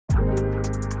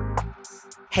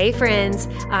Hey friends,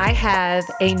 I have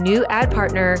a new ad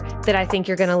partner that I think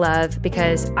you're going to love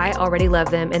because I already love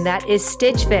them, and that is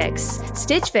Stitch Fix.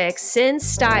 Stitch Fix sends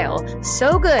style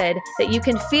so good that you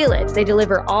can feel it. They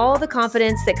deliver all the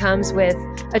confidence that comes with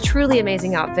a truly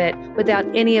amazing outfit without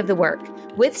any of the work.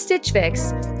 With Stitch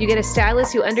Fix, you get a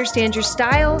stylist who understands your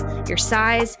style, your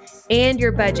size, and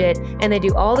your budget, and they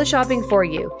do all the shopping for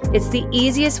you. It's the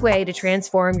easiest way to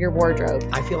transform your wardrobe.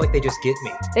 I feel like they just get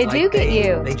me. They do get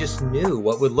you. They just knew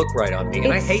what would look right on me.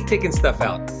 And I hate picking stuff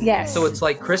out. Yes. So it's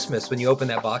like Christmas when you open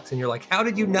that box and you're like, how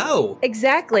did you know?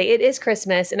 Exactly. It is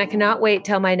Christmas, and I cannot wait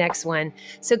till my next one.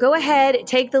 So go ahead,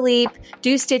 take the leap,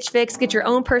 do Stitch Fix, get your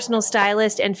own personal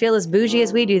stylist, and feel as bougie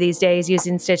as we do these days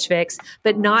using Stitch Fix,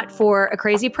 but not for a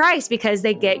crazy price because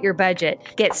they get your budget.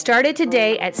 Get started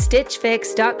today at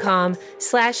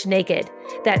stitchfix.com/naked.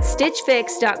 That's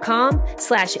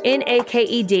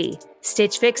stitchfix.com/NAKED.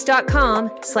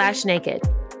 stitchfix.com/naked.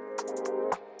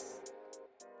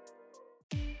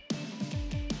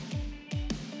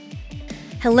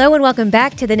 Hello and welcome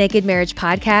back to the Naked Marriage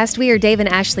Podcast. We are Dave and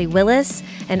Ashley Willis,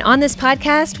 and on this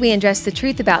podcast, we address the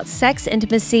truth about sex,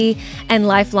 intimacy, and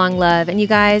lifelong love. And you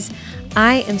guys,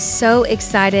 I am so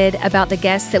excited about the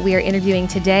guests that we are interviewing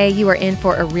today. You are in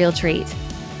for a real treat.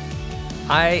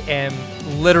 I am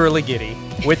literally giddy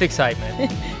with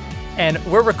excitement. And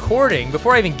we're recording,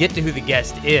 before I even get to who the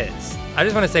guest is, I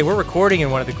just want to say we're recording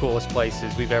in one of the coolest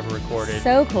places we've ever recorded.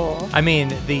 So cool. I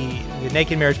mean, the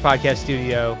Naked Marriage Podcast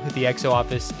studio at the EXO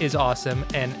office is awesome,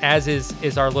 and as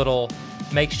is our little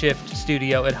makeshift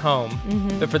studio at home.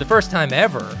 Mm-hmm. But for the first time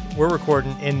ever, we're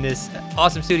recording in this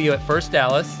awesome studio at First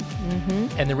Dallas.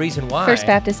 Mm-hmm. And the reason why... First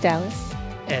Baptist Dallas.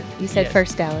 And you said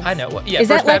First Dallas. I know. Well, yeah, is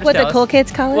First that like Baptist what Dallas. The cool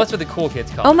kids call it? Well, that's what the cool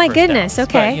kids call it. Oh my First goodness. Dallas.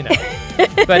 Okay.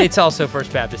 But, but it's also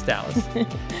First Baptist Dallas.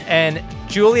 And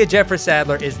Julia Jeffress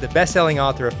Sadler is the best-selling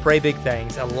author of Pray Big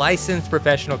Things, a licensed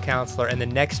professional counselor, and the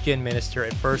next-gen minister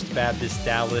at First Baptist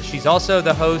Dallas. She's also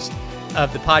the host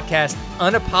of the podcast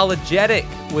Unapologetic,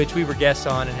 which we were guests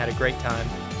on and had a great time.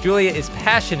 Julia is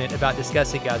passionate about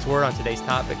discussing God's Word on today's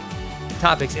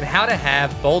topics and how to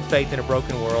have bold faith in a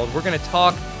broken world. We're going to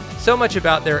talk so much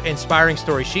about their inspiring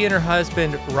story. She and her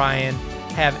husband, Ryan,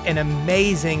 have an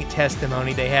amazing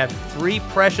testimony. They have 3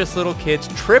 precious little kids,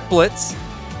 triplets,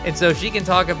 and so she can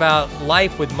talk about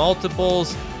life with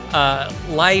multiples,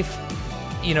 life,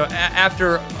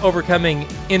 after overcoming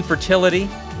infertility,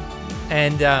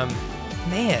 and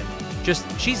man, just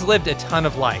she's lived a ton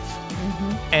of life.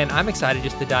 Mm-hmm. And I'm excited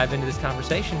just to dive into this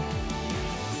conversation.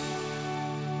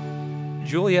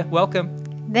 Julia, welcome.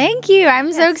 Thank you.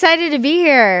 I'm so excited to be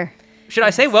here. Should I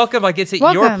say welcome like it's at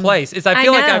welcome. your place? I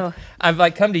feel like I've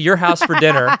like come to your house for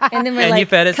dinner. And then we're like, you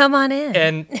fed us. Come on in.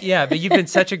 And yeah, but you've been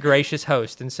such a gracious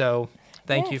host. And so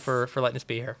thank you for letting us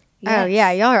be here. Yes. Oh,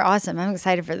 yeah. Y'all are awesome. I'm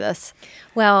excited for this.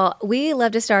 Well, we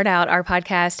love to start out our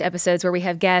podcast episodes where we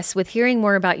have guests with hearing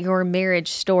more about your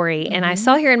marriage story. Mm-hmm. And I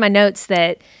saw here in my notes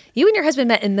that you and your husband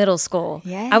met in middle school.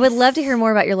 Yes. I would love to hear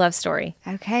more about your love story.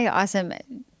 Okay, awesome.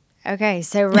 Okay,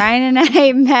 so Ryan and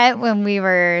I met when we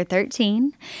were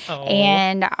 13,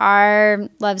 and our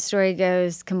love story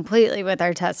goes completely with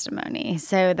our testimony.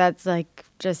 So that's like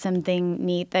just something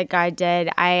neat that God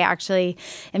did. I actually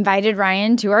invited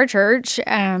Ryan to our church,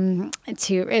 to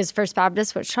his First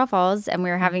Baptist Wichita Falls, and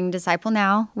we were having Disciple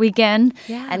Now weekend,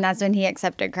 and that's when he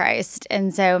accepted Christ.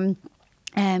 And so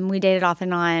we dated off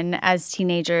and on as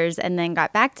teenagers and then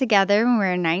got back together when we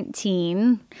were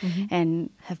 19 and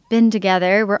have been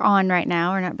together. We're on right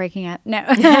now. We're not breaking up. No.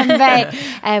 But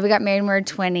we got married when we were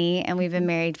 20, and we've been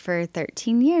married for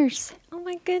 13 years. Oh,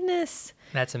 my goodness.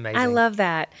 That's amazing. I love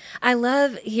that. I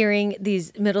love hearing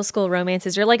these middle school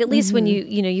romances, or like at least when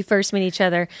you first meet each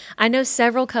other. I know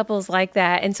several couples like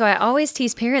that. And so I always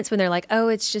tease parents when they're like, oh,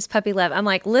 it's just puppy love. I'm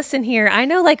like, listen here, I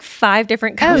know like 5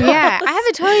 different couples. Oh, yeah. I have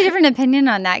a totally different opinion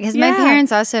on that because my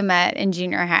parents also met in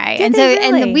junior high.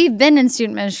 And we've been in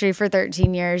student ministry for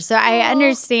 13 years. So I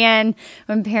understand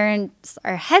when parents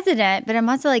are hesitant, but I'm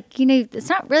also like, it's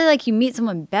not really like you meet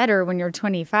someone better when you're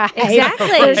 25. Exactly.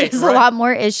 There's just a lot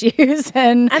more issues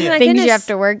and things goodness. you have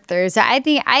to work through. So I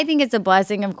think it's a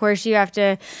blessing. Of course, you have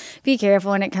to be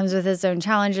careful when it comes with its own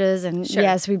challenges. And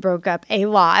yes, we broke up a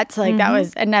lot. Like that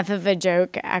was enough of a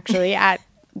joke actually at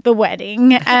the wedding.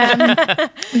 But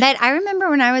I remember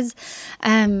when I was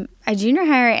a junior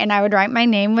high and I would write my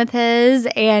name with his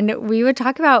and we would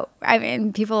talk about,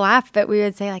 people laugh, but we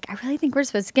would say like, I really think we're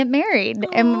supposed to get married.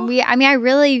 Aww. And I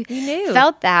really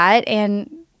felt that.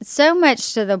 And so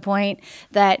much to the point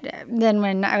that then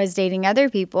when I was dating other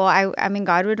people,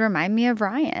 God would remind me of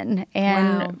Ryan.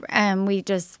 And we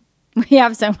just we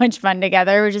have so much fun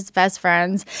together. We're just best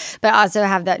friends, but also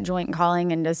have that joint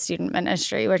calling into student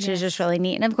ministry, which is just really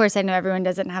neat. And of course, I know everyone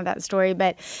doesn't have that story,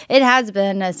 but it has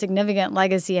been a significant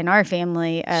legacy in our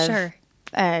family of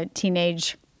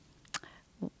teenage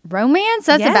romance.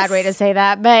 That's a bad way to say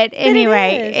that. But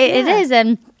anyway, it is.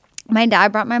 And my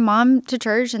dad brought my mom to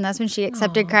church, and that's when she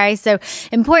accepted Christ. So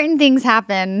important things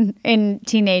happen in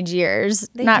teenage years.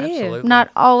 They do. Absolutely. Not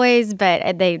always,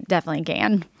 but they definitely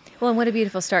can. Well, and what a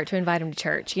beautiful start to invite them to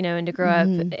church, and to grow up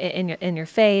in your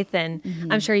faith. And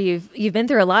I'm sure you've been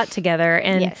through a lot together.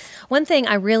 And one thing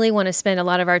I really want to spend a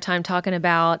lot of our time talking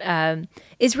about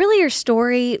is really your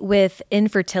story with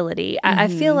infertility. I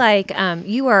feel like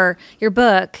your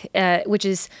book, which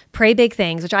is Pray Big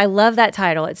Things, which I love that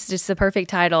title. It's just the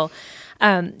perfect title.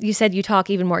 You said you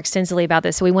talk even more extensively about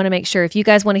this. So we want to make sure if you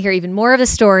guys want to hear even more of the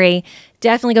story,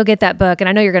 definitely go get that book. And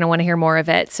I know you're going to want to hear more of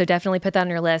it. So definitely put that on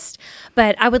your list.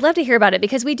 But I would love to hear about it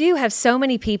because we do have so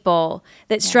many people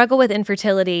that struggle with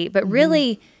infertility, but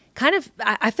really kind of,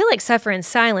 I feel like suffer in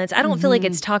silence. I don't feel like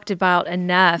it's talked about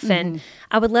enough. And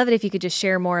I would love it if you could just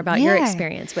share more about your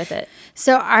experience with it.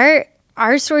 So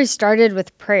our story started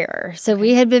with prayer. So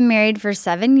we had been married for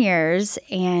 7 years,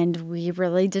 and we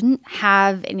really didn't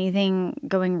have anything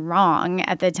going wrong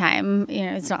at the time.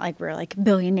 It's not like we're like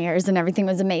billionaires and everything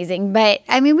was amazing. But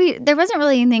I mean, there wasn't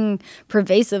really anything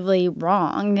pervasively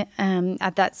wrong.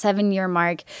 At that 7-year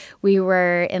mark, we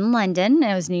were in London.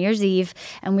 It was New Year's Eve,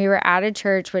 and we were at a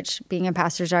church, which being a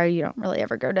pastor's daughter, you don't really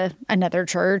ever go to another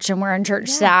church, and we're on church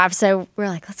staff. So we're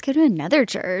like, let's go to another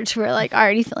church. We're like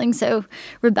already feeling so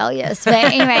rebellious. But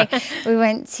anyway, we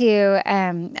went to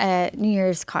a New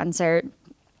Year's concert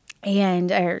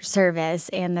or service,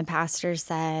 and the pastor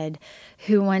said,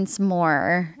 "Who wants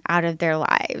more out of their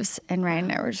lives?" And Ryan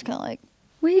and I were just kind of like,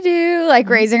 "We do," like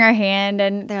raising our hand,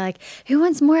 and they're like, "Who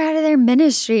wants more out of their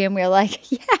ministry?" And we're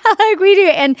like, "Yeah, like we do."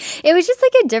 And it was just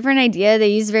like a different idea. They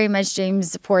use very much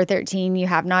James 4:13, "You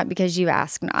have not because you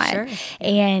ask not." Sure.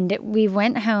 And we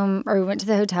went home, or we went to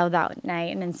the hotel that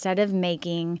night, and instead of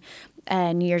making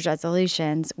New Year's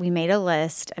resolutions, we made a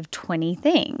list of 20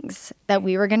 things that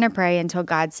we were going to pray until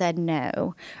God said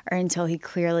no, or until he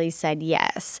clearly said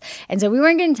yes. And so we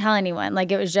weren't going to tell anyone.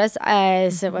 Like, it was just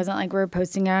us. It wasn't like we were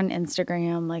posting it on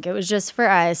Instagram. Like, it was just for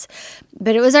us.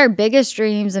 But it was our biggest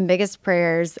dreams and biggest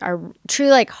prayers, our true,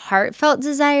 like, heartfelt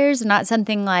desires, not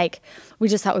something like we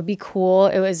just thought would be cool.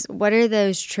 It was, what are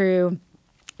those true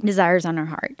desires on our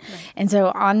heart? Right. And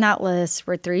so on that list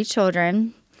were 3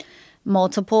 children,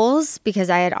 multiples, because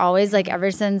I had always, like,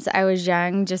 ever since I was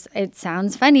young, just, it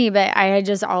sounds funny, but I had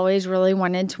just always really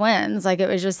wanted twins. Like, it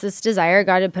was just this desire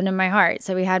God had put in my heart.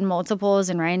 So we had multiples,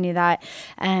 and Ryan knew that,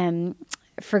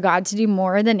 for God to do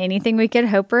more than anything we could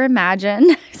hope or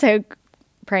imagine. So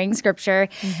praying scripture.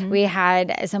 We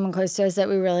had someone close to us that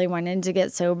we really wanted to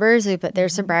get sober, so we put their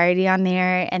sobriety on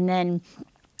there. And then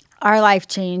our life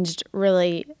changed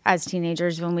really as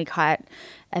teenagers when we caught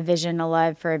a vision, a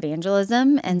love for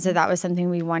evangelism. And so that was something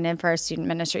we wanted for our student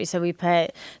ministry. So we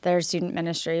put that our student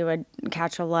ministry would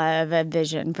catch a love, a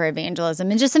vision for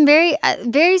evangelism, and just some very,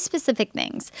 very specific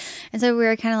things. And so we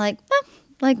were kind of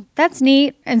like, that's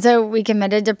neat. And so we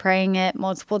committed to praying it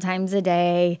multiple times a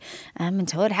day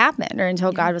until it happened, or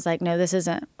until God was like, no, this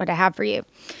isn't what I have for you.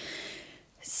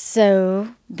 So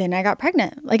then I got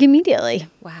pregnant, like, immediately.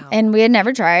 Wow. And we had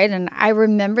never tried. And I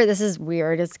remember, this is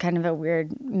weird. It's kind of a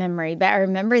weird memory, but I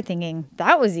remember thinking,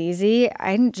 that was easy.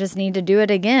 I just need to do it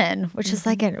again, which is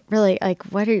like a really, like,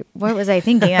 what was I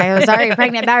thinking? I was already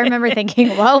pregnant, but I remember thinking,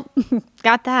 well,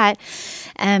 got that.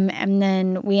 And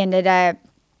then we ended up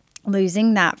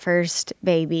losing that first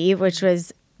baby, which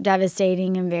was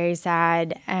devastating and very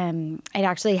sad. It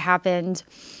actually happened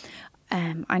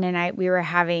on a night we were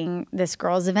having this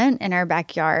girls' event in our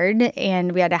backyard,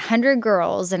 and we had 100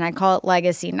 girls, and I call it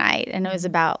Legacy Night, and it was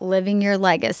about living your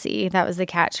legacy. That was the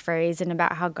catchphrase, and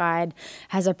about how God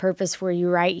has a purpose for you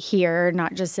right here,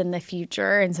 not just in the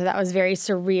future. And so that was very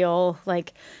surreal,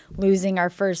 like losing our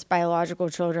first biological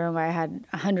children. I had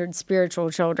 100 spiritual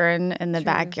children in the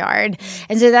backyard.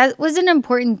 And so that was an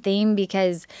important theme,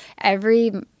 because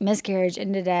every miscarriage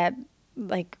ended up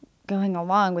like going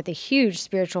along with a huge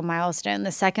spiritual milestone.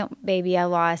 The second baby I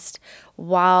lost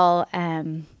while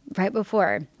right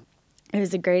before. It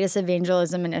was the greatest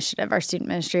evangelism initiative our student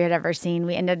ministry had ever seen.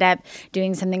 We ended up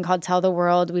doing something called Tell the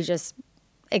World. We just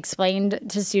explained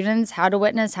to students how to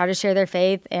witness, how to share their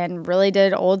faith, and really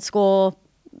did old school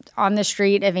on the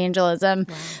street evangelism.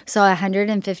 Wow. Saw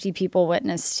 150 people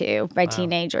witnessed to by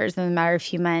teenagers in a matter of a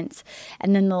few months.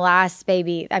 And then the last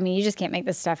baby, I mean, you just can't make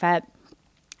this stuff up.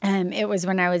 It was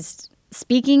when I was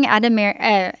speaking at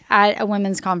a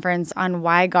women's conference on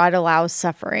why God allows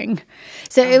suffering.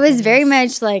 So it was very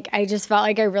much like I just felt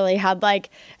like I really had like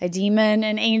a demon,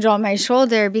 an angel on my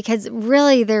shoulder, because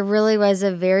really there really was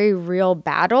a very real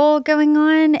battle going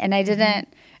on, and I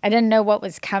didn't know what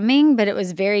was coming, but it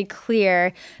was very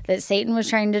clear that Satan was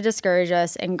trying to discourage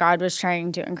us and God was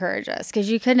trying to encourage us, because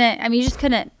you just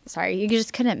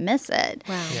couldn't miss it.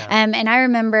 Wow. Yeah. And I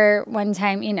remember one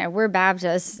time, we're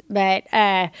Baptists, but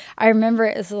I remember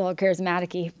it's a little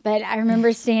charismatic-y, but I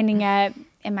remember standing up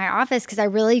in my office because I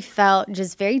really felt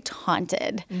just very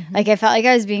taunted. Like I felt like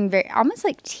I was being very, almost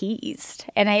like teased,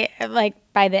 and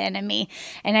by the enemy.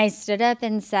 And I stood up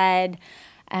and said,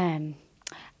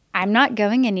 I'm not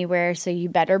going anywhere, so you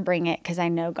better bring it, because I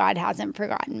know God hasn't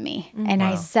forgotten me. And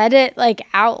I said it like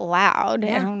out loud.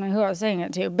 I don't know who I was saying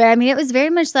it to, but it was very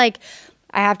much like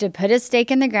I have to put a stake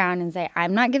in the ground and say,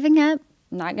 I'm not giving up.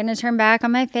 I'm not going to turn back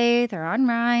on my faith or on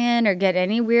Ryan or get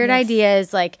any weird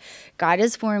ideas. Like, God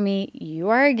is for me, you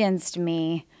are against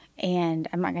me, and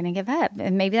I'm not going to give up.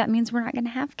 And maybe that means we're not going to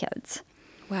have kids.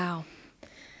 Wow.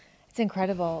 It's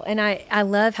incredible. And I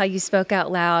love how you spoke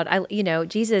out loud.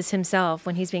 Jesus himself,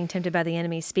 when he's being tempted by the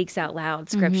enemy, speaks out loud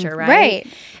scripture, right? Right.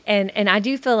 And I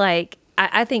do feel like,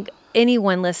 I think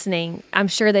anyone listening, I'm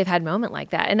sure they've had a moment like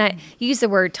that. And I use the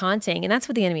word taunting, and that's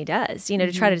what the enemy does,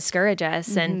 to try to discourage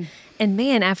us. And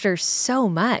man, after so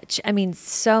much,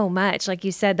 like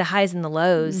you said, the highs and the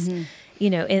lows,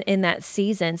 in that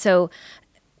season. So,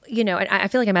 I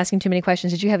feel like I'm asking too many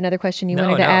questions. Did you have another question you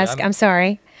wanted to ask? I'm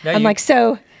sorry. I'm like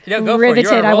so riveted.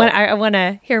 I want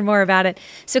to hear more about it.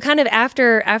 So kind of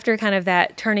after kind of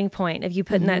that turning point of you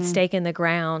putting that stake in the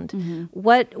ground,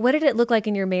 what did it look like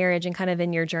in your marriage and kind of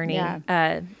in your journey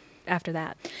after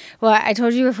that? Well, I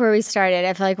told you before we started,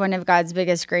 I feel like one of God's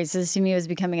biggest graces to me was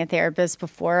becoming a therapist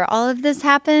before all of this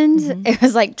happened. It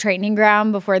was like training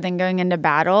ground before then going into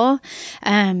battle.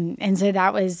 And so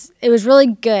it was really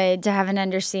good to have an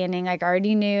understanding. Like, I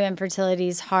already knew infertility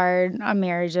is hard on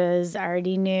marriages. I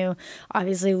already knew,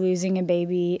 obviously, losing a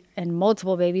baby and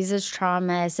multiple babies is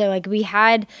trauma. So like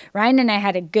Ryan and I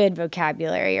had a good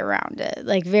vocabulary around it,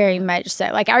 like very much so.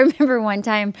 Like, I remember one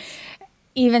time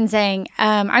even saying,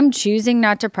 I'm choosing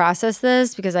not to process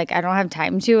this because like I don't have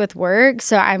time to with work,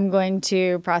 so I'm going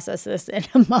to process this in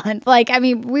a month. Like,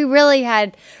 we really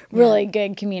had really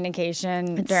good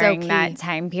communication during that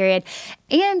time period,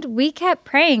 and we kept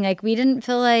praying. Like, we didn't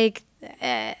feel like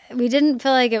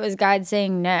it was God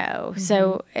saying no.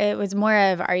 So it was more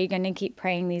of, are you going to keep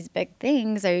praying these big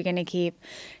things? Are you going to keep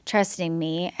trusting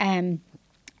me? And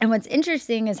what's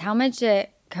interesting is how much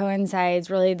it coincides,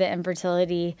 really, the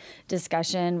infertility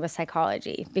discussion with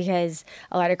psychology, because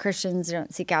a lot of Christians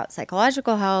don't seek out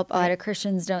psychological help. A lot of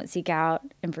Christians don't seek out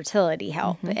infertility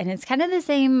help. And it's kind of the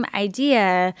same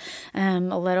idea, a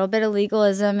little bit of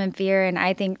legalism and fear, and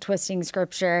I think twisting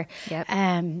scripture.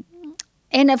 And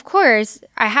of course,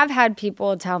 I have had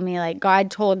people tell me, like,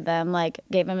 God told them, like,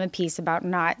 gave them a piece about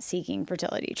not seeking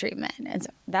fertility treatment. And so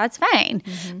that's fine.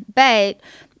 But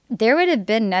there would have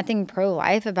been nothing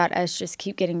pro-life about us just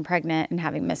keep getting pregnant and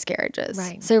having miscarriages.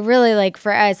 Right. So really, like,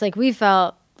 for us, like, we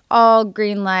felt all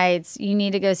green lights. You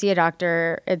need to go see a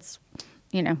doctor. It's,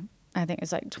 I think it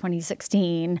was like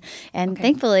 2016. And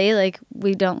thankfully, like,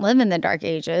 we don't live in the dark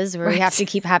ages where we have to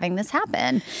keep having this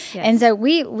happen. And so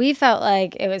we felt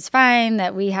like it was fine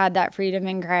that we had that freedom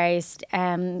in Christ.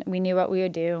 We knew what we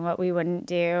would do and what we wouldn't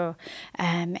do.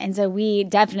 And so we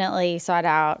definitely sought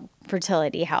out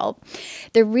fertility help.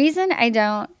 The reason I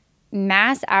don't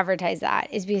mass advertise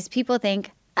that is because people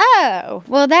think, oh,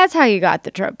 well, that's how you got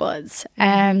the triplets.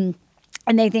 And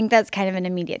they think that's kind of an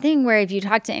immediate thing, where if you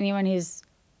talk to anyone who's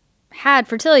had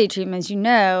fertility treatments,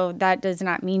 that does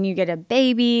not mean you get a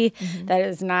baby. That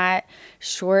is not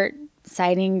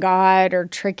short-sighting God or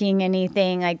tricking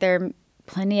anything. Like, there are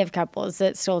plenty of couples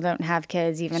that still don't have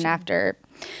kids even after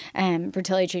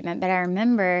fertility treatment. But I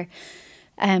remember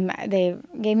they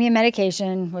gave me a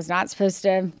medication, was not supposed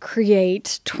to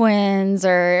create twins,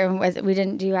 we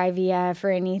didn't do IVF or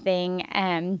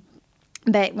anything.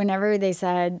 But whenever they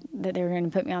said that they were going to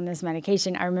put me on this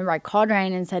medication, I remember I called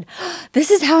Ryan and said,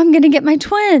 this is how I'm going to get my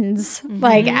twins.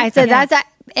 Like, I said,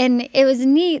 and it was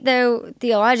neat, though,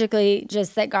 theologically,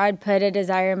 just that God put a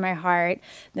desire in my heart.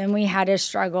 Then we had a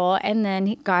struggle. And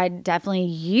then God definitely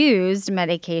used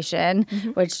medication,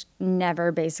 which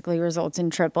never basically results in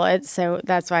triplets. So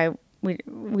that's why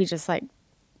we just like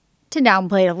to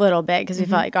downplay it a little bit, because we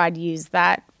felt like God used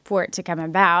that for it to come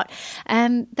about.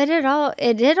 But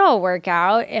it did all work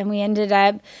out, and we ended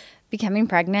up becoming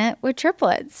pregnant with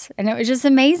triplets, and it was just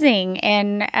amazing.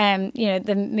 And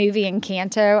the movie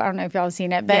Encanto, I don't know if y'all have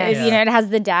seen it, but it has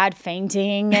the dad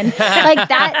fainting, and like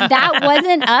that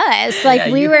wasn't us.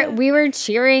 Like we were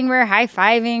cheering, we were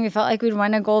high-fiving, we felt like we'd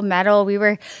won a gold medal. We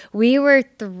were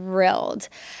thrilled.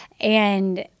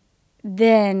 And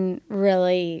then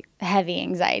really heavy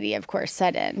anxiety, of course,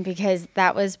 set in, because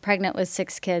that was pregnant with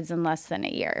 6 kids in less than a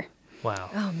year. Wow.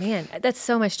 Oh man, that's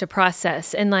so much to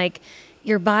process. And like,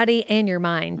 your body and your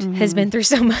mind has been through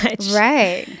so much.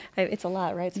 Right. It's a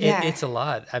lot, right? It's a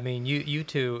lot. I mean, you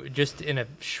two, just in a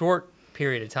short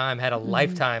period of time, had a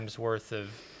lifetime's worth of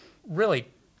really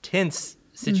tense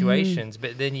situations.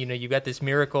 But then, you got this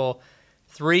miracle,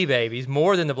 3 babies,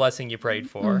 more than the blessing you prayed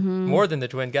for, more than the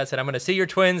twin. God said, I'm going to see your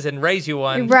twins and raise you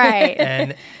one. Right.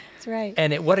 And that's right.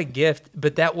 And what a gift.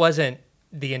 But that wasn't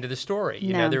the end of the story.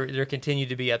 You No. know, there continued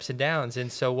to be ups and downs.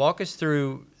 And so walk us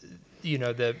through,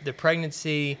 the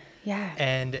pregnancy. Yeah.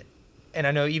 And I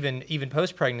know even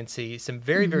post-pregnancy, some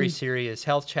very, very serious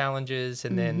health challenges.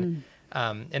 And then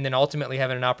ultimately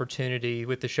having an opportunity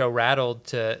with the show Rattled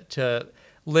to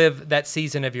live that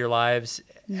season of your lives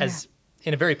as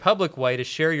in a very public way, to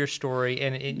share your story,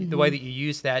 and the way that you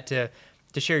use that to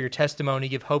share your testimony,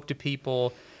 give hope to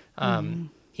people.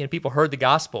 People heard the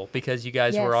gospel because you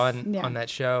guys were on that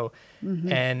show.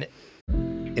 And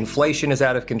Inflation is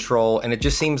out of control, and it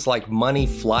just seems like money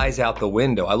flies out the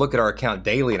window. I look at our account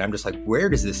daily, and I'm just like, where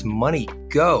does this money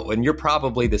go? And you're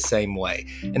probably the same way.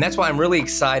 And that's why I'm really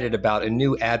excited about a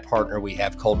new ad partner we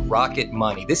have called Rocket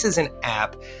Money. This is an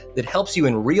app that helps you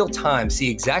in real time see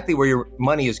exactly where your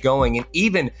money is going. And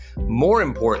even more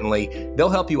importantly, they'll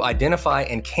help you identify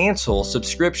and cancel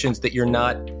subscriptions that you're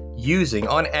not using.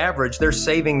 On average, they're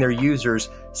saving their users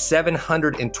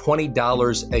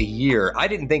 $720 a year. I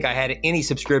didn't think I had any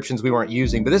subscriptions we weren't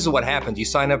using, but this is what happens. You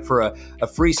sign up for a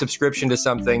free subscription to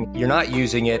something, you're not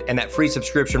using it, and that free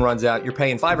subscription runs out. You're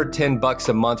paying $5 or $10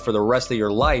 a month for the rest of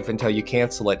your life until you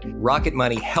cancel it. Rocket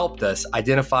Money helped us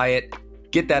identify it,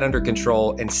 get that under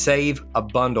control, and save a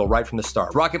bundle right from the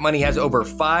start. Rocket Money has over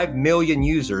 5 million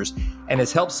users and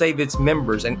has helped save its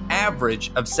members an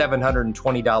average of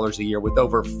 $720 a year, with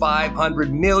over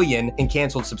 500 million in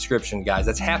canceled subscription, guys.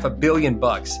 That's $500 million.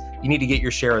 You need to get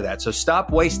your share of that. So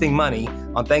stop wasting money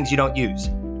on things you don't use.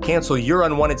 Cancel your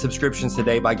unwanted subscriptions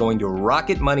today by going to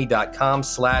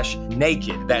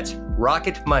rocketmoney.com/naked. That's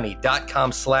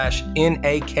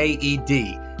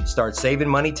rocketmoney.com/NAKED. Start saving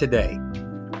money today.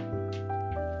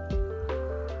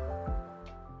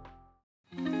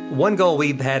 One goal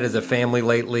we've had as a family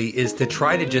lately is to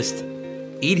try to just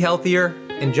eat healthier,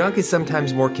 and junk is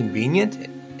sometimes more convenient,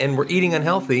 and we're eating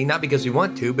unhealthy, not because we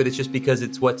want to, but it's just because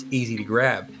it's what's easy to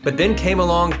grab. But then came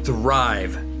along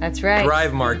Thrive. That's right.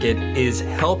 Thrive Market is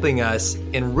helping us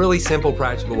in really simple,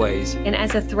 practical ways. And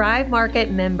as a Thrive Market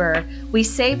member, we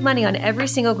save money on every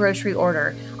single grocery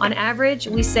order. On average,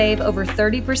 we save over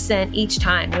 30% each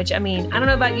time, which, I mean, I don't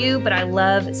know about you, but I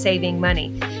love saving money.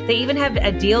 They even have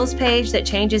a deals page that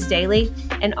changes daily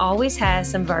and always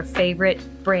has some of our favorite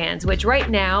brands, which right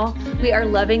now we are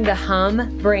loving the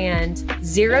Hum brand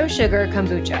Zero Sugar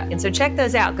Kombucha. And so check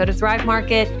those out. Go to Thrive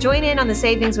Market, join in on the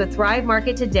savings with Thrive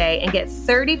Market today, and get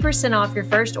 30% off your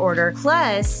first order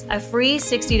plus a free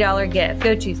 $60 gift.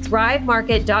 Go to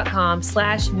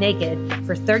thrivemarket.com/naked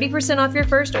for 30% off your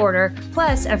first order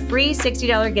plus a free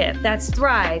 $60 gift. That's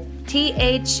Thrive,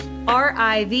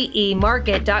 THRIVE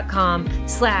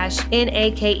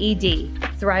market.com/NAKED.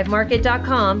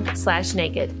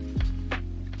 thrivemarket.com/naked.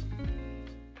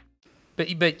 But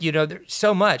there's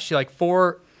so much. Like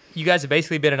you guys have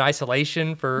basically been in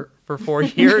isolation for 4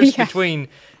 years between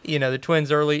the twins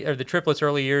the triplets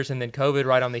early years, and then COVID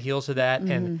right on the heels of that.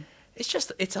 And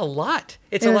it's a lot.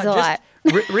 It's a lot.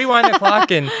 Rewind the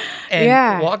clock and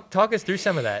talk us through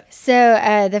some of that.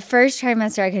 So the first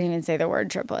trimester, I couldn't even say the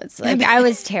word triplets. Like, I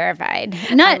was terrified.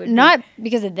 Not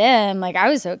because of them. Like, I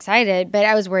was so excited, but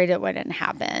I was worried it wouldn't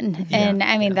happen. Yeah. And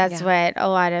I mean, that's what a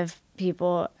lot of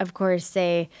people, of course,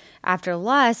 say after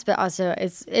loss, but also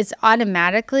it's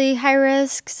automatically high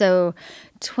risk. So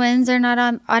twins are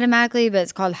not automatically, but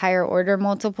it's called higher order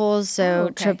multiples.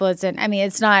 So triplets, and I mean,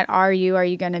 it's not are you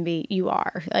going to be, you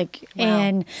are. Like,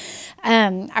 wow.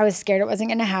 And I was scared it wasn't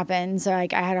going to happen. So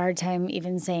like I had a hard time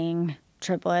even saying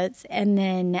triplets. And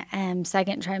then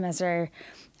second trimester,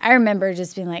 I remember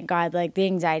just being like, God, like the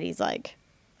anxiety's like,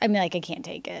 I mean, like I can't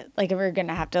take it. Like if we're going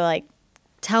to have to like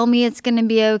tell me it's going to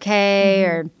be okay,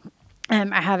 or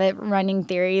I have a running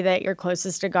theory that you're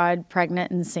closest to God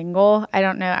pregnant and single. I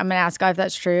don't know. I'm going to ask God if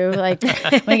that's true, like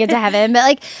when we get to heaven. But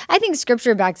like, I think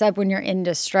scripture backs up when you're in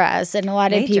distress, and a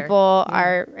lot of people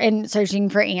are searching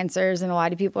for answers, and a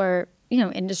lot of people are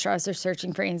in distress or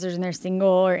searching for answers, and they're single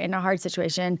or in a hard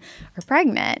situation or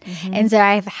pregnant. And so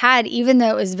I've had, even though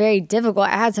it was very difficult,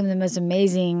 I had some of the most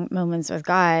amazing moments with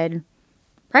God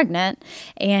pregnant.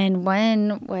 And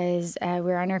one was we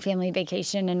were on our family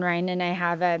vacation, and Ryan and I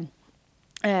have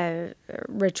a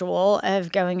ritual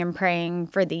of going and praying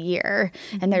for the year.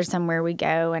 And there's somewhere we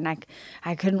go, and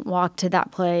I couldn't walk to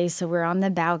that place, so we're on the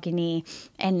balcony,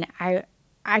 and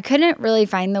I couldn't really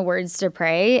find the words to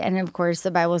pray. And of course, the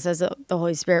Bible says that the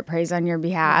Holy Spirit prays on your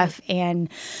behalf. Right. And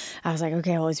I was like,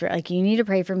 okay, Holy Spirit, like, you need to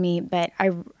pray for me. But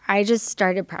I just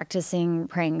started practicing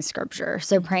praying scripture.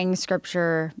 So praying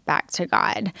scripture back to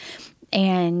God.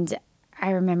 And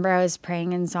I remember I was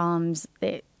praying in Psalms,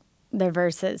 the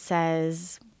verse that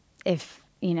says, if,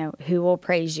 who will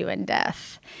praise you in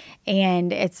death?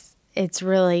 And it's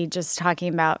really just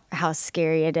talking about how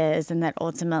scary it is, and that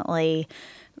ultimately,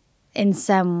 in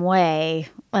some way,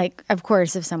 like, of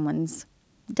course, if someone's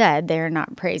dead, they're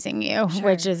not praising you, sure.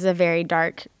 Which is a very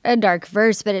dark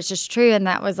verse, but it's just true. And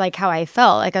that was like how I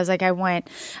felt. Like, I was like, I want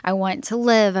to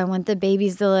live. I want the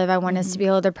babies to live. I want us to be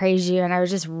able to praise you. And I was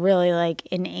just really like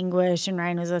in anguish, and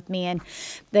Ryan was with me, and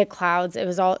the clouds, it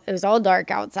was all dark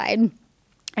outside.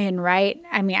 And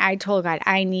I told God,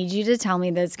 I need you to tell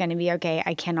me that it's going to be okay.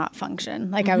 I cannot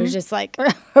function. Like, I was just like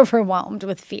overwhelmed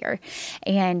with fear.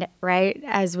 And right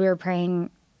as we were praying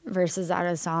verses out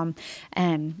of Psalm,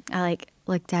 I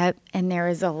looked up, and there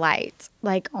was a light,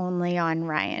 like, only on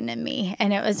Ryan and me.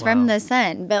 And it was from the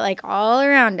sun, but like all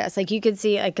around us, like you could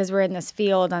see, like, because we're in this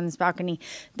field on this balcony,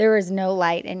 there was no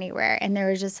light anywhere. And there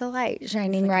was just a light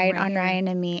shining right on Ryan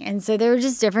and me. And so there were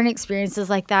just different experiences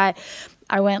like that.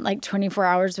 I went like 24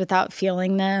 hours without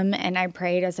feeling them, and I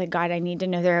prayed. I said, God, I need to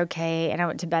know they're okay. And I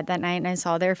went to bed that night, and I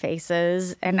saw their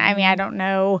faces. And I don't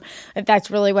know if that's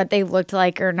really what they looked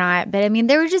like or not. But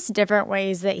there were just different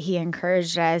ways that he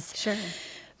encouraged us. Sure.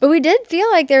 But we did feel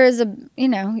like there was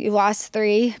you lost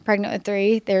 3, pregnant with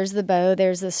 3. There's the bow,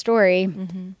 there's the story.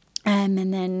 And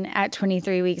then at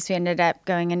 23 weeks, we ended up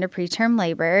going into preterm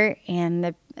labor,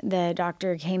 and the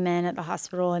doctor came in at the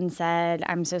hospital and said,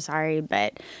 I'm so sorry,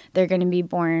 but they're going to be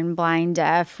born blind,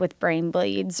 deaf, with brain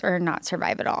bleeds, or not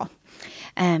survive at all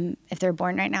if they're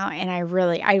born right now. And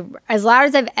I as loud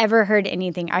as I've ever heard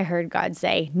anything, I heard God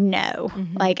say no.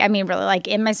 Really, like,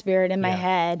 in my spirit, in my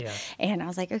head. Yeah. And I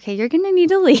was like, okay, you're going to need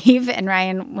to leave. And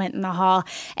Ryan went in the hall.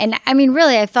 And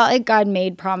really, I felt like God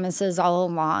made promises all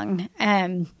along.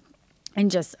 And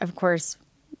just, of course,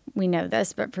 we know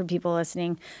this, but for people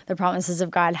listening, the promises of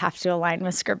God have to align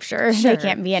with Scripture. Sure. They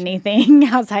can't be anything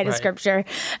outside of Scripture.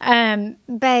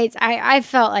 But I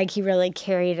felt like he really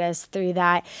carried us through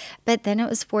that. But then it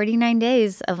was 49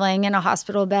 days of laying in a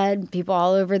hospital bed. People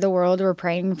all over the world were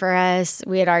praying for us.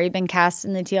 We had already been cast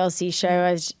in the TLC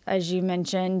show, as you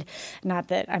mentioned. Not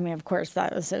that, of course,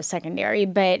 that was so secondary.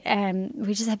 But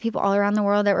we just had people all around the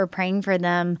world that were praying for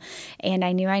them. And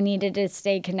I knew I needed to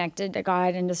stay connected to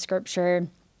God and to Scripture.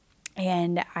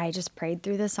 And I just prayed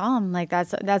through the psalm. Like,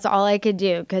 that's all I could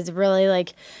do, because really,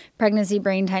 like, pregnancy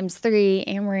brain times 3,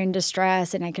 and we're in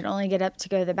distress, and I could only get up to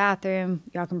go to the bathroom.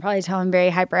 Y'all can probably tell I'm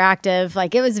very hyperactive.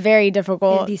 Like, it was very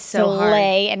difficult to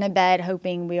lay in a bed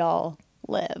hoping we all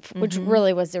live, which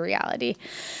really was the reality.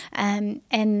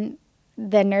 And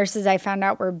the nurses, I found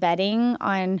out, were bedding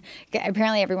on,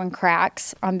 apparently everyone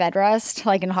cracks on bed rest,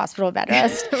 like in hospital bed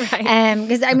rest.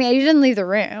 Because, you didn't leave the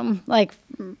room, like,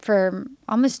 for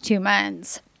almost 2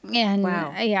 months. And,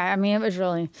 it was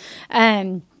really,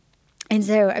 and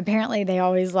so apparently they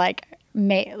always,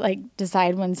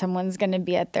 decide when someone's going to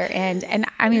be at their end. And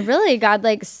really, God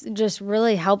just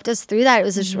really helped us through that. It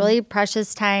was this really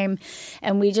precious time,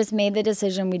 and we just made the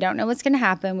decision. We don't know what's going to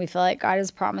happen. We feel like God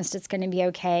has promised it's going to be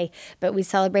okay, but we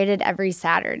celebrated every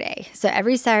Saturday. So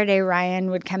every Saturday, Ryan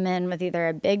would come in with either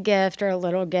a big gift or a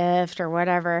little gift or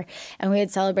whatever, and we would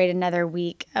celebrate another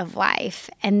week of life.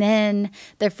 And then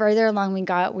the further along we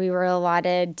got, we were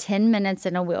allotted 10 minutes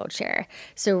in a wheelchair.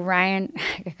 So Ryan,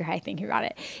 I think about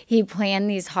it, he plan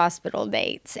these hospital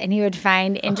dates, and he would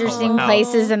find interesting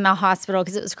places in the hospital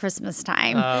because it was Christmas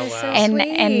time. Oh, wow. So and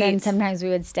sweet. then sometimes we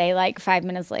would stay like 5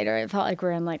 minutes later. It felt like we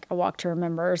were in like a Walk to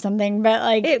Remember or something, but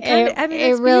like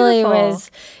it really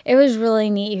was. It was really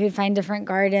neat. You could find different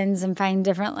gardens and find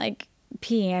different like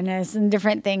pianists and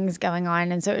different things going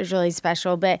on, and so it was really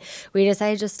special. But we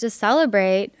decided just to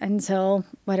celebrate until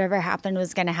whatever happened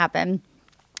was going to happen.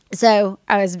 So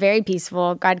I was very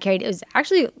peaceful. God carried. It was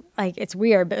actually, like, it's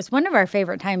weird, but it was one of our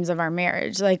favorite times of our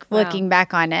marriage, like, looking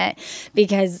back on it,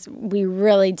 because we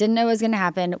really didn't know what was going to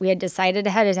happen. We had decided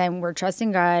ahead of time, we're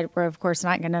trusting God. We're, of course,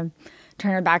 not going to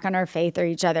turn our back on our faith or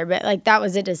each other, but, like, that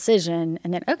was a decision.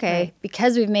 And then,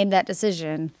 because we've made that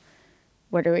decision,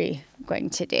 what are we going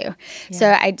to do?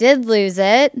 So I did lose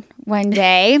it one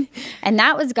day, and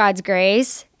that was God's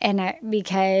grace, and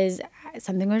because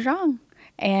something was wrong.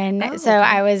 And I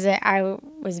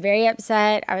was very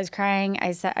upset. I was crying.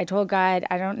 I told God,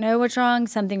 I don't know what's wrong.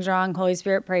 Something's wrong. Holy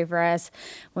Spirit, pray for us.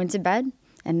 Went to bed.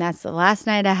 And that's the last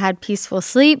night I had peaceful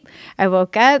sleep. I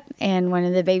woke up and one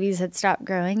of the babies had stopped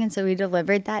growing. And so we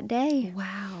delivered that day.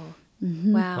 Wow.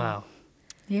 Mm-hmm. Wow.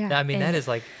 Yeah. I mean, that is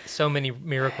like so many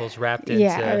miracles wrapped into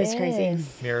it was crazy.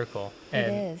 miracle. It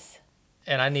is.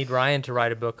 And I need Ryan to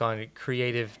write a book on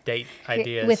creative date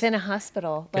ideas. Within a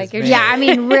hospital. Like you're man. Yeah, I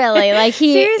mean, really, like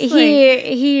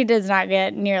Seriously. he does not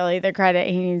get nearly the credit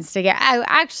he needs to get.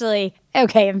 Actually,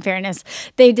 okay, in fairness,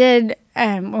 they did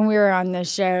when we were on the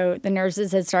show. The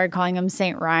nurses had started calling him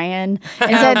Saint Ryan,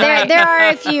 and so there are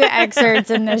a few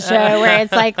excerpts in the show where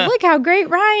it's like, look how great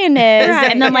Ryan is,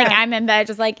 and then like I'm in bed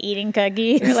just like eating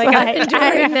cookies, like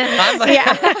enjoying them. I'm like,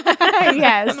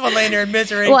 Yes. I'm the one laying there in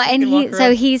misery. Well, and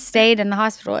he stayed in the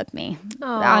hospital with me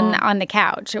on the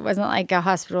couch. It wasn't like a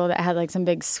hospital that had like some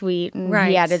big suite and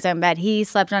he had his own bed. He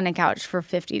slept on a couch for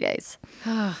 50 days.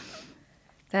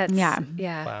 That's yeah.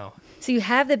 Wow. So you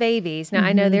have the babies. Now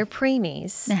I know they're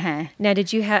preemies.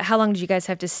 Now how long did you guys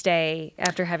have to stay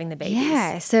after having the babies?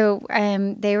 Yeah. So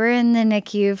they were in the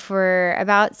NICU for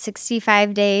about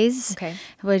 65 days. Okay.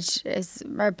 Which is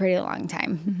a pretty long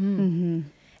time.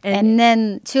 And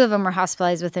then 2 of them were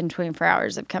hospitalized within 24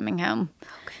 hours of coming home. Oh,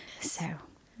 goodness. So,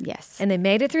 yes. And they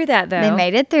made it through that, though. They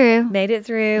made it through.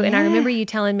 Yeah. And I remember you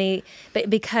telling me, but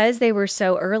because they were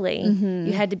so early,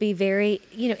 you had to be very,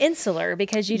 insular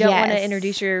because you don't want to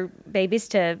introduce your babies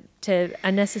to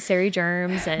unnecessary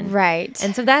germs. And right.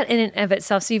 And so that in and of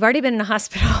itself, so you've already been in a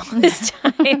hospital this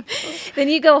time. Then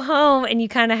you go home and you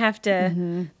kind of have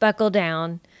to buckle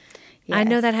down. Yes. I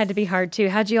know that had to be hard too.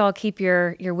 How'd you all keep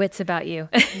your wits about you?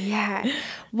 Yeah.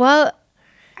 Well,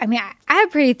 I mean, I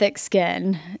have pretty thick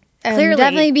skin. Clearly.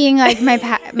 Definitely being like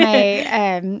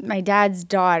my dad's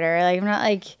daughter. Like I'm not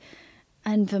like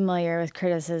unfamiliar with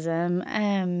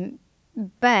criticism.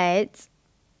 But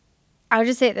I'll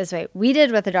just say it this way. We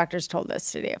did what the doctors told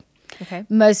us to do. Okay.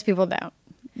 Most people don't.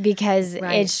 Because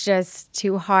it's just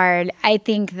too hard. I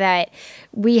think that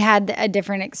we had a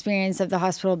different experience of the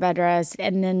hospital bed rest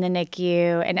and then the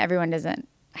NICU, and everyone doesn't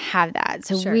have that.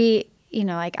 So we,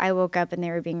 like I woke up and they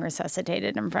were being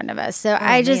resuscitated in front of us. So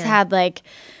I just had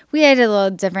we had a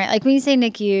little different, like when you say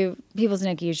NICU, people's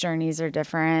NICU journeys are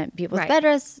different. People's bed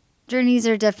rest journeys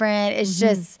are different. It's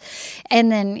just,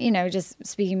 and then, just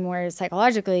speaking more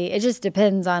psychologically, it just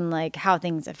depends on like how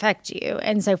things affect you.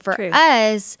 And so for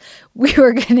us, we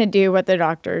were going to do what the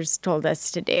doctors told us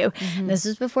to do. This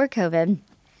was before COVID.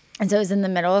 And so it was in the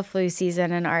middle of flu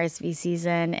season and RSV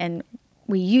season. And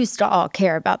we used to all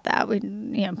care about that. We,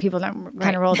 people don't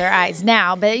kind of roll their eyes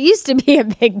now, but it used to be a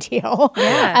big deal.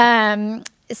 Yeah.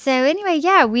 So anyway,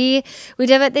 we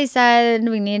did what they said.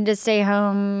 We needed to stay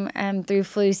home through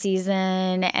flu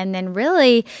season. And then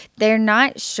really, they're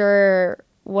not sure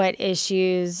what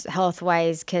issues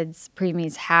health-wise kids,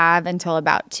 preemies have until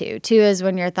about 2. 2 is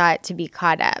when you're thought to be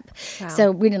caught up. Wow.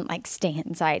 So we didn't stay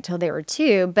inside till they were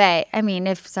 2. But I mean,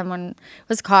 if someone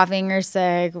was coughing or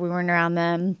sick, we weren't around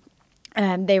them.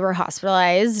 They were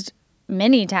hospitalized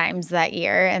many times that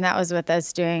year, and that was with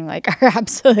us doing our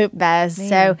absolute best. Man.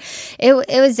 So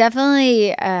it was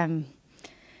definitely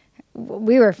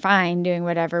we were fine doing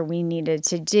whatever we needed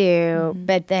to do.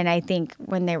 But then I think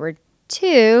when they were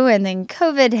 2 and then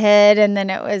COVID hit and then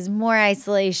it was more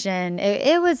isolation,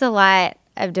 it was a lot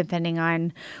of depending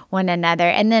on one another.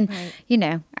 And then,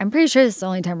 I'm pretty sure this is the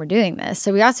only time we're doing this.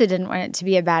 So we also didn't want it to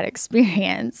be a bad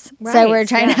experience. Right. So we're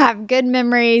trying to have good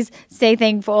memories, stay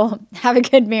thankful, have a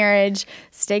good marriage,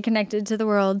 stay connected to the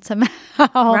world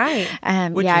somehow. Right.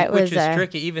 Which is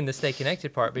tricky, even the stay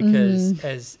connected part, because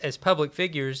as public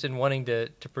figures and wanting to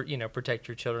protect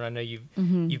your children, I know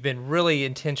you've been really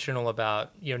intentional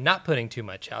about, not putting too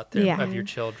much out there of your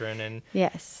children. And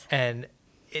yes. And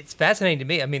it's fascinating to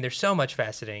me. I mean, there's so much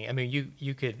fascinating. I mean,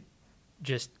 you could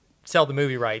just sell the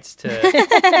movie rights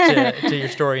to your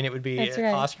story, and it would be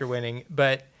Oscar winning.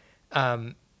 But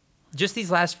just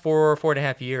these last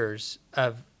 4.5 years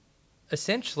of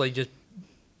essentially just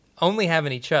only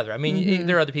having each other. I mean,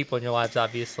 there are other people in your lives,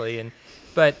 obviously,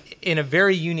 but in a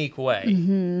very unique way.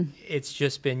 It's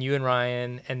just been you and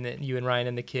Ryan, and then you and Ryan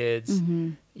and the kids.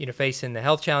 Facing the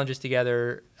health challenges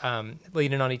together,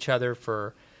 leaning on each other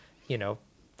for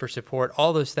support,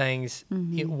 all those things.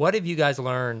 What have you guys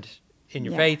learned in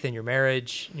your faith, in your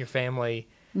marriage, in your family,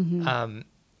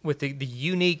 with the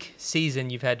unique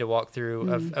season you've had to walk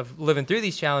through of living through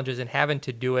these challenges and having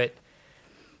to do it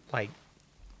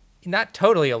not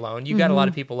totally alone. You got a lot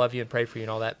of people love you and pray for you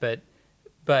and all that, but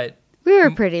we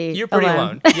were pretty. You're pretty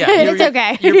alone. Yeah, it's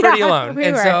okay. You're pretty alone, we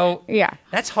and were. so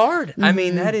that's hard. I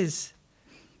mean, that is.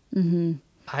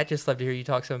 I'd just love to hear you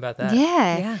talk some about that.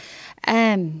 Yeah.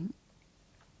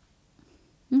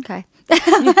 Okay.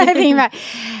 I think about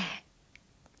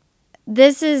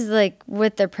this is like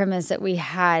with the premise that we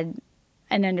had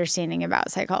an understanding about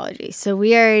psychology. So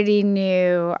we already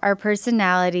knew our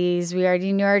personalities, we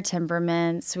already knew our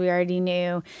temperaments, we already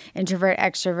knew introvert,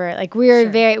 extrovert. Like we were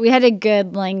we had a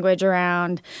good language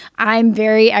around, I'm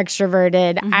very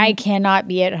extroverted. I cannot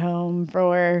be at home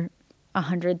for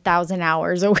 100,000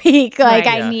 hours a week. Like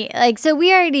I need, like, so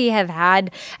we already have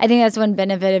had, I think that's one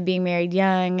benefit of being married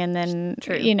young and then,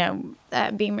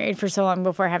 being married for so long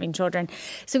before having children.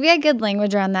 So we had good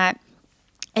language around that.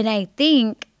 And I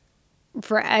think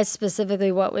for us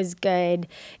specifically, what was good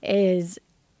is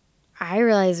I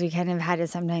realized we kind of had to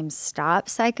sometimes stop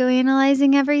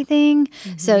psychoanalyzing everything.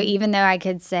 So even though I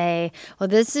could say, well,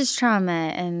 this is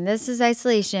trauma and this is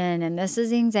isolation and this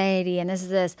is anxiety and this is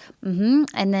this,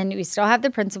 and then we still have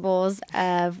the principles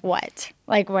of what?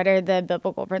 Like, what are the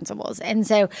biblical principles? And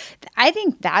so I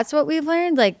think that's what we've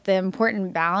learned, like the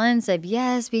important balance of,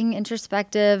 yes, being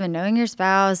introspective and knowing your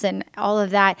spouse and all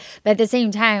of that. But at the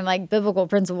same time, like biblical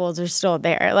principles are still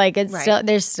there. Like it's still,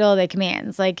 there's still the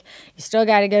commands. Like you still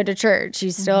got to go to church.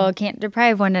 You still can't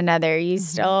deprive one another. You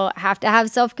still have to have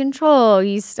self-control.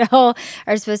 You still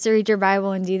are supposed to read your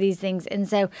Bible and do these things. And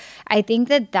so I think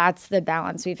that that's the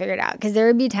balance we figured out. Because there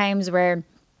would be times where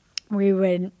we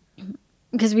would,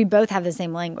 because we both have the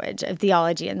same language of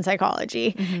theology and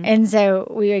psychology. And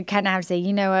so we would kind of have to say,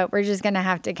 you know what, we're just going to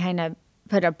have to kind of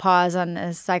put a pause on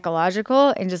the psychological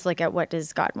and just look at what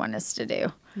does God want us to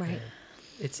do. Right.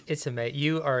 It's amazing.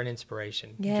 You are an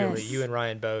inspiration, Yes. Julie. You and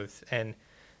Ryan both. And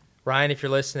Ryan, if you're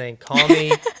listening, call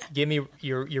me. Give me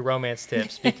your romance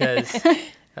tips because...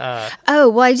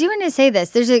 well, I do want to say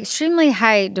this. There's an extremely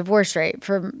high divorce rate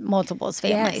for multiples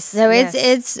families. So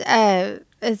it's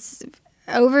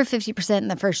over 50% in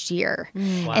the first year.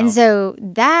 Wow. And so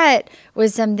that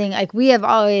was something like we have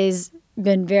always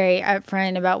been very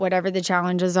upfront about whatever the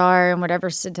challenges are and whatever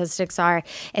statistics are.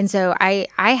 And so I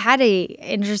had a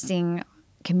interesting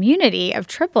community of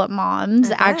triplet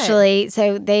moms actually.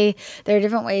 So there are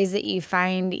different ways that you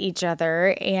find each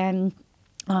other and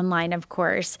online, of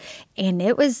course, and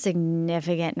it was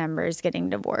significant numbers getting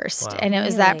divorced. Wow. And it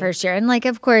was that first year. And like,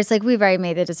 of course, like we've already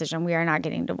made the decision, we are not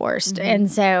getting divorced.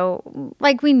 And so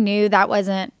like we knew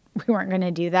we weren't going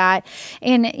to do that.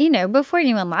 And, before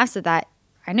anyone laughs at that,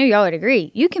 I know y'all would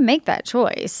agree. You can make that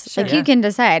choice. Sure. Like you can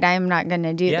decide, I'm not going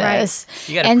to do this.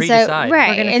 You got to pre-decide. So, right.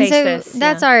 We're gonna and face so this.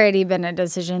 that's already been a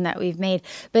decision that we've made.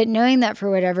 But knowing that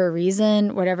for whatever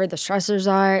reason, whatever the stressors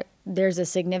are, there's a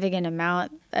significant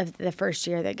amount of the first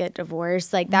year that get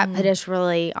divorced. Like that put us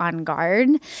really on guard.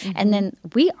 And then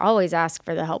we always ask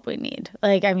for the help we need.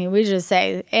 Like, I mean, we just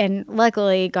say, and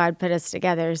luckily God put us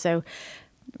together. So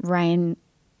Ryan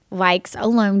likes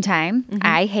alone time.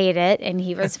 I hate it. And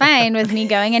he was fine with me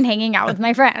going and hanging out with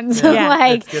my friends.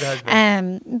 That's good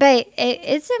husband. But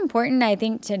it's important, I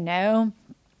think, to know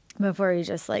before we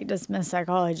just like dismiss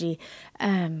psychology,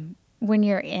 when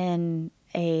you're in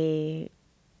a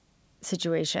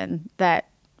situation that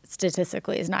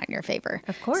statistically is not in your favor.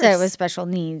 Of course. So with special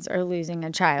needs or losing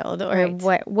a child or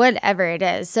whatever it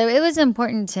is. So it was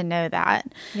important to know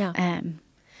that.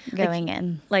 Going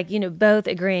in. Like, both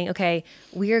agreeing, okay,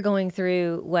 we are going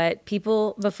through what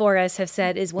people before us have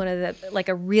said is one of the, like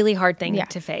a really hard thing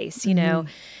to face, know.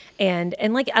 And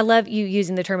like, I love you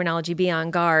using the terminology be on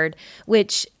guard,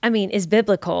 which, I mean, is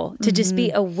biblical to just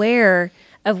be aware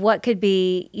of what could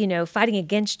be, fighting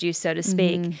against you, so to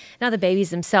speak. Not the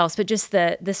babies themselves, but just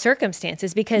the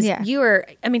circumstances. Because you are,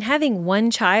 I mean, having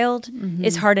one child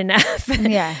is hard enough.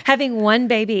 Having one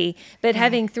baby, but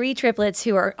having three triplets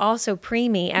who are also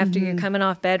preemie after you're coming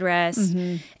off bed rest,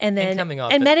 and then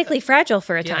and medically fragile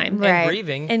for a time, and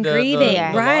grieving,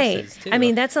 the right? I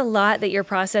mean, that's a lot that you're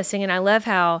processing, and I love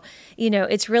how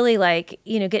it's really like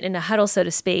getting in a huddle, so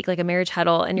to speak, like a marriage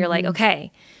huddle, and you're like,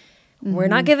 okay. We're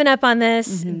not giving up on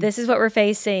this. This is what we're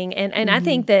facing. And I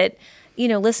think that,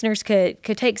 listeners could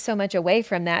take so much away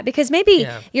from that because maybe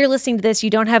you're listening to this,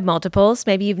 you don't have multiples.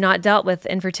 Maybe you've not dealt with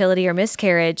infertility or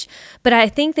miscarriage, but I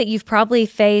think that you've probably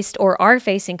faced or are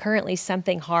facing currently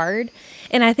something hard.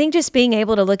 And I think just being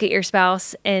able to look at your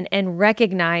spouse and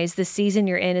recognize the season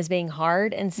you're in as being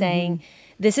hard and saying,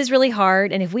 this is really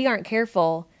hard. And if we aren't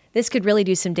careful, this could really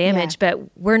do some damage, but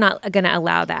we're not going to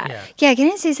allow that. Yeah,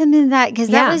 can I say something to that? Because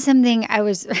that was something I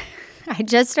was I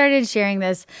just started sharing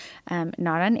this,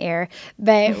 not on air,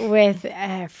 but with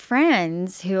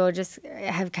friends who will just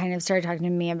have kind of started talking to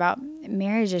me about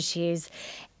marriage issues.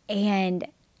 And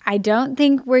I don't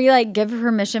think we like give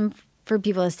permission for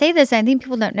people to say this. And I think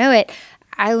people don't know it.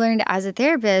 I learned as a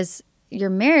therapist, your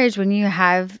marriage when you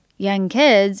have young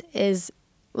kids is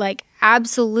like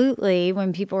absolutely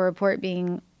when people report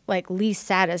being like least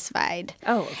satisfied.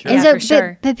 Oh, sure. And so, for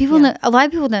sure. But people know, a lot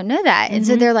of people don't know that. And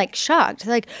so they're like shocked.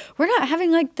 They're like, we're not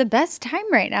having like the best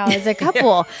time right now as a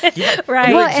couple. Right.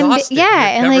 Well, and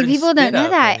like people don't know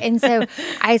that. And so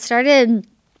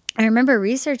I remember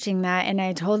researching that, and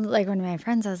I told like one of my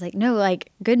friends, I was like, no,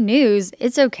 like good news.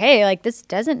 It's okay. Like this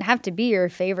doesn't have to be your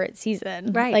favorite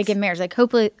season. Right. Like in marriage, like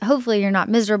hopefully you're not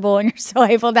miserable and you're still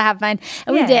able to have fun.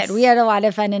 And we did. We had a lot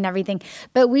of fun and everything.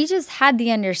 But we just had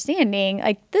the understanding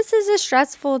like this is a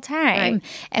stressful time. Right.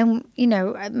 And you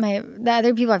know, the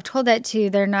other people I've told that to,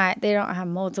 they don't have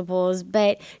multiples,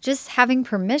 but just having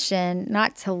permission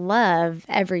not to love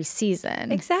every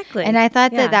season. Exactly. And I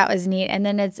thought that was neat. And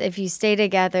then it's if you stay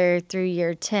together through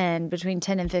year 10, between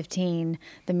 10 and 15,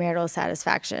 the marital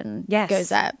satisfaction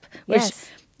goes up, which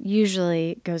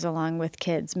usually goes along with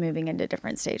kids moving into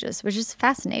different stages, which is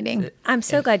fascinating. I'm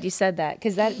so glad you said that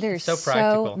because there's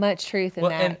so much truth in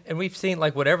that. And we've seen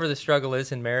like whatever the struggle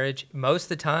is in marriage, most of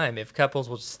the time, if couples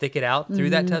will stick it out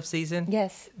through that tough season,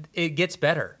 it gets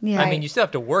better. Yeah. I mean, you still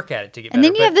have to work at it to get better. And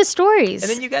then you have the stories.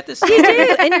 And then you got the stories. You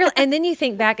do. And then you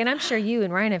think back, and I'm sure you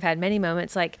and Ryan have had many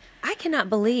moments like, I cannot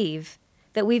believe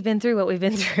that we've been through what we've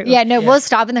been through. We'll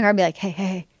stop in the car and be like,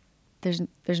 hey, there's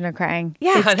no crying.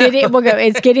 Yeah.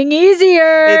 It's getting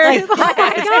easier. Oh my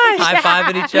gosh.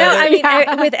 High-fiving each other. No, I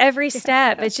mean, with every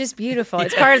step, it's just beautiful.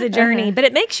 It's part of the journey, but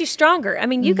it makes you stronger. I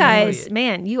mean, you guys,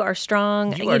 man, you are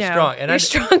strong. You are strong. And you're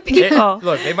strong people.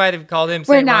 Look, they might have called him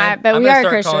We're Saint not, Ryan. but I'm we are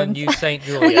start calling Christians. you Saint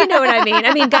Julia. Well, you know what I mean.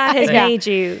 I mean, God has made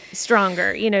you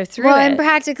stronger, through it. And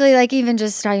practically, like even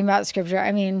just talking about scripture,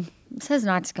 I mean, it says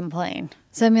not to complain.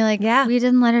 So I mean, like, we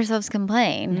didn't let ourselves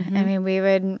complain. I mean, we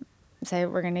would say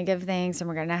we're going to give thanks and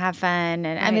we're going to have fun.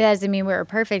 And I mean, that doesn't mean we were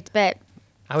perfect, but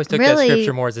I always took that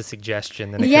scripture more as a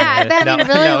suggestion than a command. But I mean,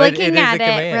 really looking at it,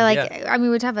 command, we're like, I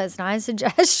mean, we talk about it's not a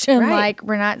suggestion. Like,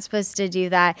 we're not supposed to do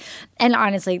that. And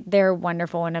honestly, they're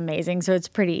wonderful and amazing. So it's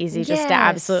pretty easy just to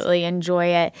absolutely enjoy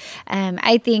it.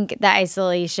 I think the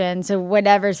isolation, so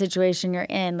whatever situation you're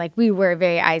in, like we were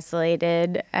very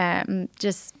isolated,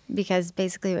 just because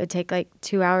basically it would take like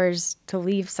 2 hours to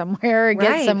leave somewhere or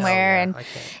get somewhere, and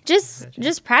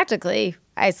just practically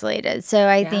isolated. So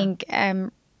I think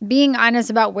being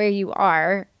honest about where you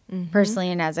are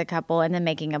personally and as a couple, and then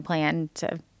making a plan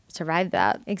to survive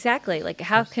that. Exactly. Like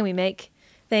how can we make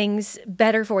things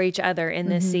better for each other in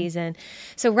this season?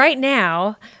 So right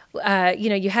now,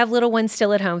 you have little ones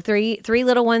still at home, three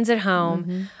little ones at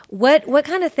home. What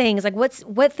kind of things, like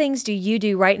what things do you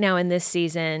do right now in this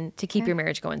season to keep your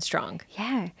marriage going strong?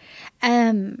 Yeah.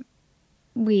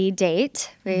 We date.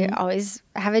 We always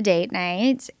have a date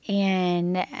night.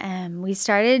 And we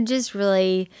started just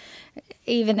really,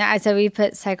 even I said we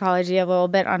put psychology a little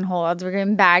bit on hold. We're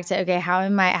going back to, okay, how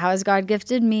has God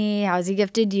gifted me? How has he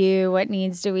gifted you? What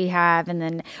needs do we have? And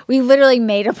then we literally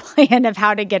made a plan of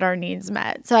how to get our needs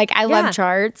met. So like I love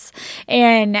charts.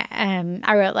 And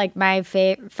I wrote like my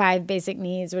 5 basic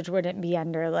needs, which wouldn't be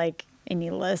under like any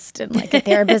list in like a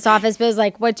therapist's office, but it was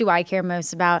like, what do I care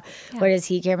most about? What does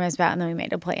he care most about? And then we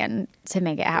made a plan to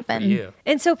make it happen. For you.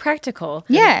 And so practical.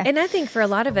 Yeah. And I think for a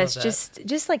lot of us,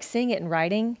 just like seeing it in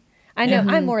writing, I know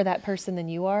I'm more that person than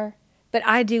you are, but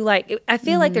I do I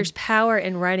feel like there's power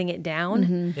in writing it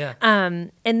down. Yeah.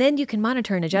 And then you can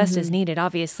monitor and adjust as needed,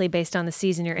 obviously based on the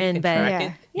season you're in. But track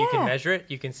it. You can measure it.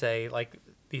 You can say like,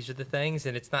 these are the things,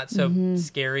 and it's not so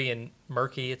scary and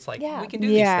murky. It's like, we can do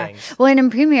these things. Well, and in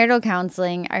premarital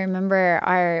counseling, I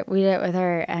remember we did it with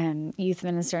our youth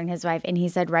minister and his wife, and he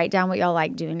said, write down what y'all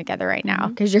like doing together right now,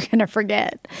 because you're going to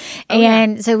forget.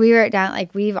 So we wrote down,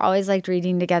 like, we've always liked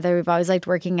reading together. We've always liked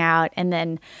working out. And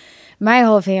then my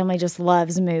whole family just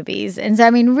loves movies. And so, I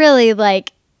mean, really,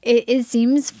 like, it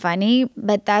seems funny,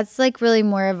 but that's like really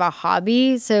more of a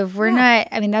hobby. So if we're not,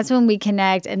 I mean, that's when we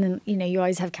connect. And then, you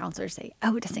always have counselors say,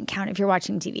 oh, it doesn't count if you're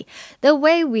watching TV. The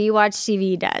way we watch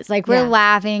TV does. Like we're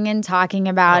laughing and talking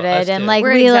about it. And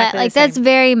like that's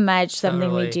very much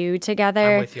something we do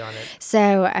together. I'm with you on it.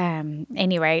 So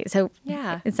anyway,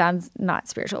 it sounds not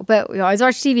spiritual, but we always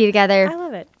watch TV together. I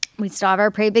love it. We still have our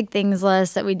Pray Big Things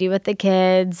list that we do with the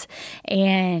kids.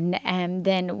 And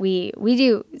then we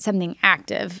do something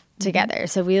active together.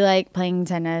 So we like playing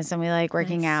tennis and we like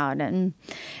working out. And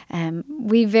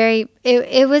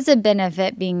it was a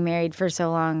benefit being married for so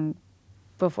long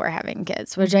before having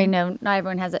kids, which I know not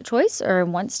everyone has that choice or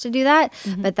wants to do that,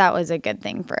 but that was a good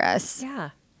thing for us.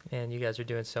 Yeah. And you guys are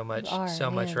doing so much,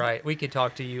 Man. right. We could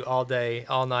talk to you all day,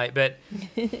 all night, but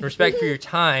respect for your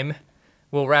time,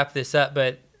 we'll wrap this up.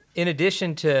 But in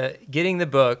addition to getting the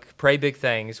book, Pray Big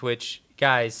Things, which,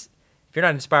 guys, if you're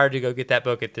not inspired to go get that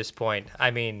book at this point,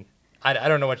 I mean, I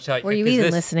don't know what to tell you. Were you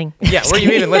even listening? Yeah, were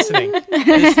you even listening?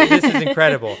 This is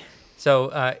incredible.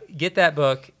 So get that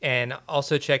book, and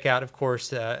also check out, of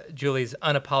course, Julie's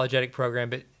Unapologetic program.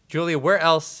 But Julia, where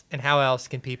else and how else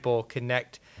can people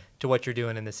connect to what you're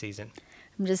doing in the season?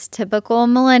 I'm just typical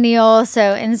millennial.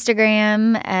 So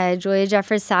Instagram, Julia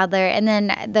Jeffers Sadler. And then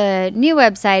the new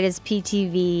website is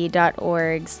ptv.org/Julia.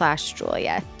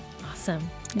 Awesome.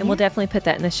 And we'll definitely put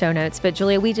that in the show notes. But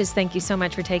Julia, we just thank you so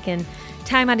much for taking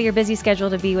time out of your busy schedule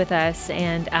to be with us.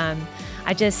 And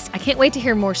I can't wait to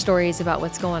hear more stories about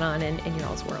what's going on in your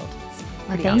all's world.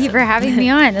 Well, thank you for having me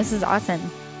on. This is awesome.